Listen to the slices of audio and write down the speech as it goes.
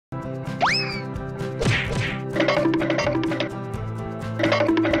The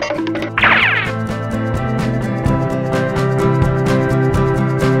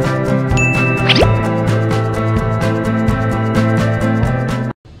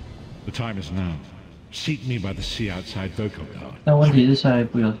time is now. Seek me by the sea outside Boko. 但问题是下一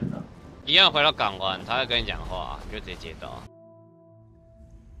步要去哪？一样回到港湾，他会跟你讲话，你就直接接到。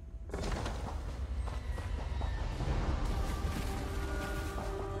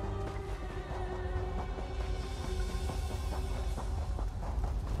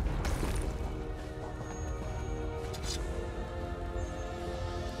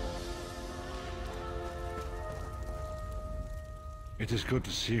It is good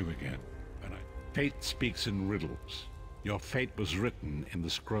to see you again. Fate speaks in riddles. Your fate was written in the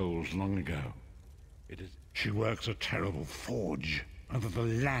scrolls long ago. It is. She works a terrible forge under the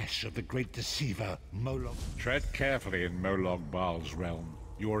lash of the great deceiver, Molog. Tread carefully in Molog Baal's realm.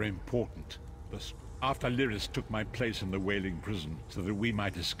 You are important. After Lyris took my place in the Wailing Prison so that we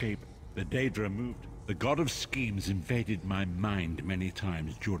might escape, the Daedra moved. The god of schemes invaded my mind many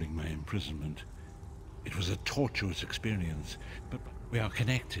times during my imprisonment. It was a tortuous experience, but we are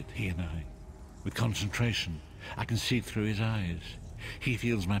connected, he and I. With concentration, I can see through his eyes. He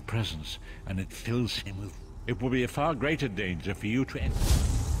feels my presence, and it fills him with... It will be a far greater danger for you to enter.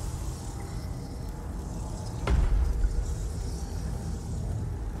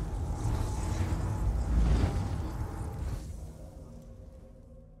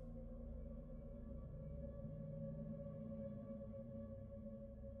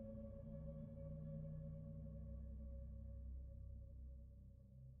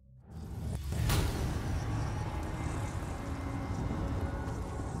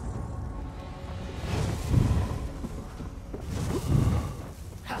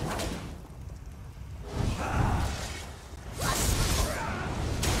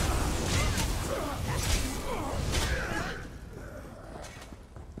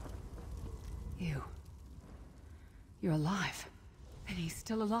 You're alive. And he's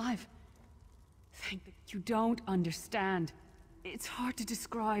still alive. Think that you don't understand. It's hard to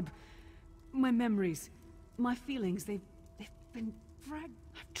describe. My memories, my feelings, they've been dragged.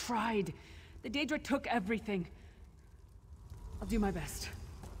 I've tried. The Daedra took everything. I'll do my best.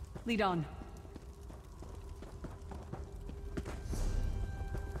 Lead on.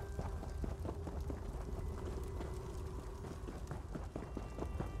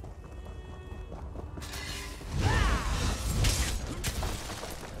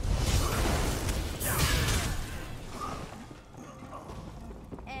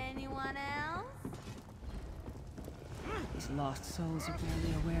 Lost souls are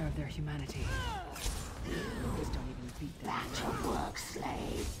barely aware of their humanity. Just don't even beat them. That's your work,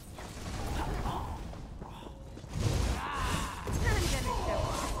 slave. I'm gonna show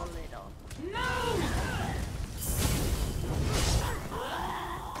off a little. No!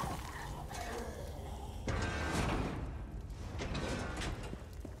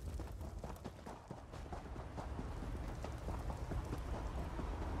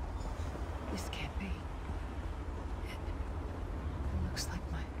 This can't be. Looks like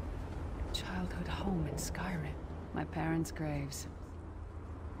my childhood home in Skyrim. My parents' graves.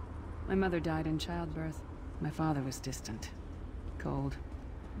 My mother died in childbirth. My father was distant. Cold.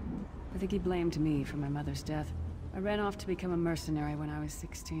 I think he blamed me for my mother's death. I ran off to become a mercenary when I was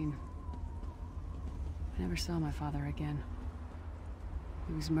 16. I never saw my father again.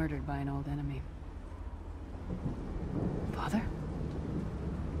 He was murdered by an old enemy. Father?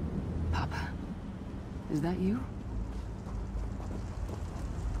 Papa? Is that you?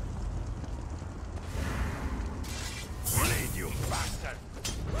 Bleed, you bastard!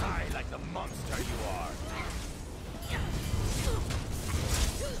 Die like the monster you are!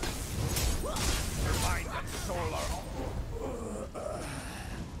 Your mind and soul are...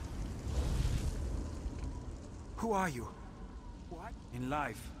 Who are you? What? In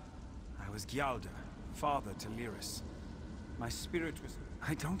life, I was Gyalda, father to Lyris. My spirit was...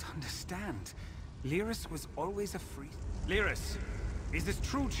 I don't understand. Lyris was always a free... Lyris! Is this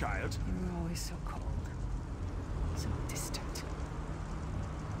true, child? You were always so cold. So distant.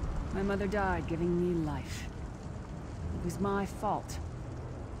 My mother died giving me life. It was my fault.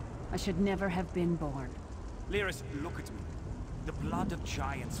 I should never have been born. Lyris, look at me. The blood of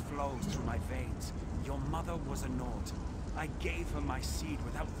giants flows through my veins. Your mother was a Nord. I gave her my seed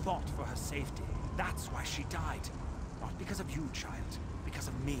without thought for her safety. That's why she died. Not because of you, child. Because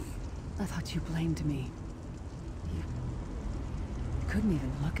of me. I thought you blamed me. You couldn't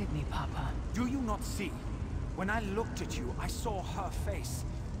even look at me, Papa. Do you not see? When I looked at you, I saw her face.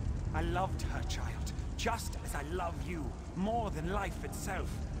 I loved her, child. Just as I love you. More than life itself.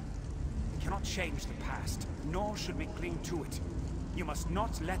 cannot change the past, nor should we cling to it. You must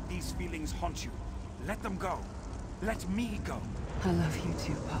not let these feelings haunt you. Let them go. Let me go. I love you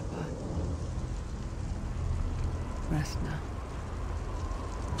too, Papa. Rest now.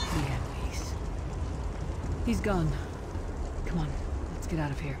 Be at peace. He's gone. Come on, let's get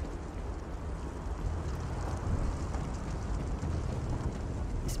out of here.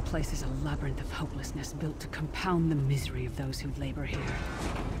 This place is a labyrinth of hopelessness built to compound the misery of those who labor here.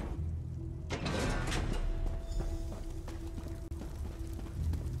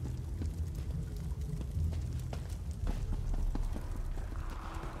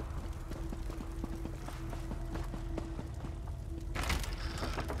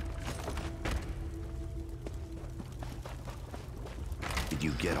 Did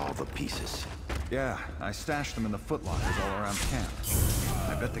you get all the pieces? Yeah, I stashed them in the footlockers all around camp.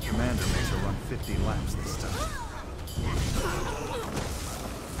 I bet the commander makes her run 50 laps this time.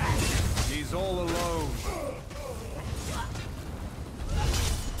 He's all alone.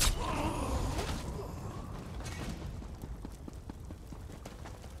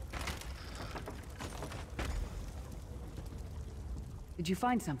 Did you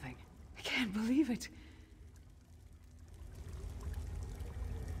find something? I can't believe it.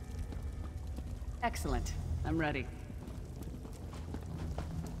 Excellent. I'm ready.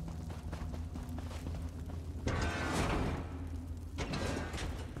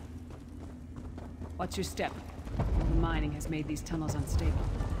 Watch your step. The mining has made these tunnels unstable.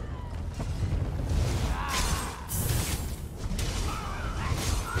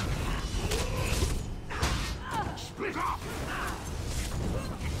 Split up!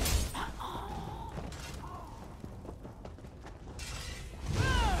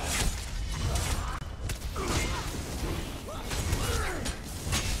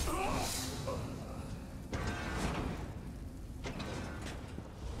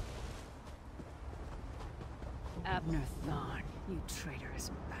 Abner Thorn, you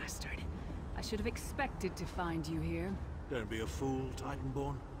traitorous bastard. I should have expected to find you here. Don't be a fool,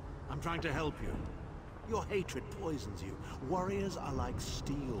 Titanborn. I'm trying to help you. Your hatred poisons you. Warriors are like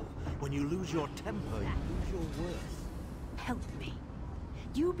steel. When you lose your temper, you lose your worth. Help me.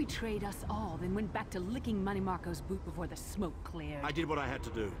 You betrayed us all, then went back to licking Money Marco's boot before the smoke cleared. I did what I had to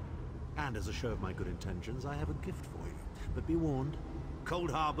do. And as a show of my good intentions, I have a gift for you. But be warned,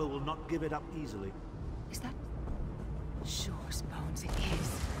 Cold Harbor will not give it up easily. Is that... Shore's bones, it is.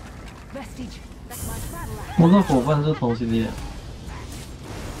 Vestige, that's my battle axe. 我跟伙伴是同系列。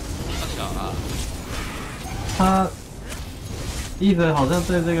小啊，他一直好像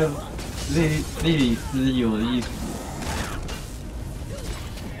对这个莉莉丝有意思。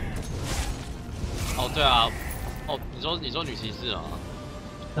哦对啊，哦你说女骑士吗？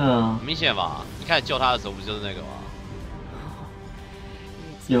嗯，很明显吧？一开始救他的时候不就是那个吗？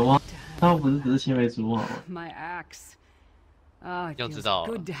有啊，他不是只是青梅竹马吗？ My axe. Ah, it 就知 feels 道了，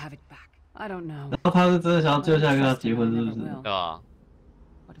 good to have it back. I don't know. 然后他是真的想要救下来跟他结婚，是不是？对吧？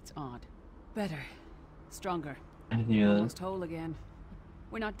 But it's odd. Better. Stronger. 哎，女儿， Almost whole again.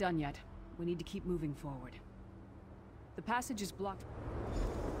 We're not done yet. We need to keep moving forward. The passage is blocked.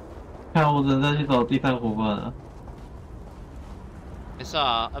 看我只能再去找第三伙伴了。没事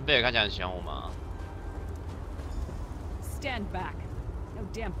啊，恩贝尔看起来很喜欢我嘛。 Stand back. No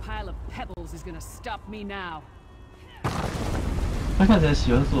damn pile of pebbles is gonna stop me now. 他看起来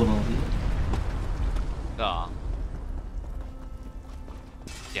喜欢所有东西。对啊。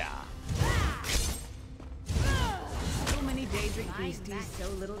呀。 So many Daedric beasties, so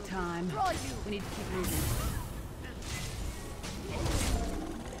little time. We need to keep moving.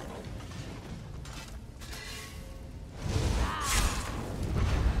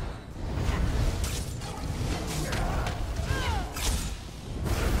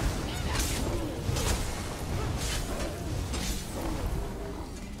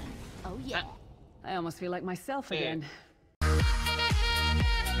 I almost feel like myself again.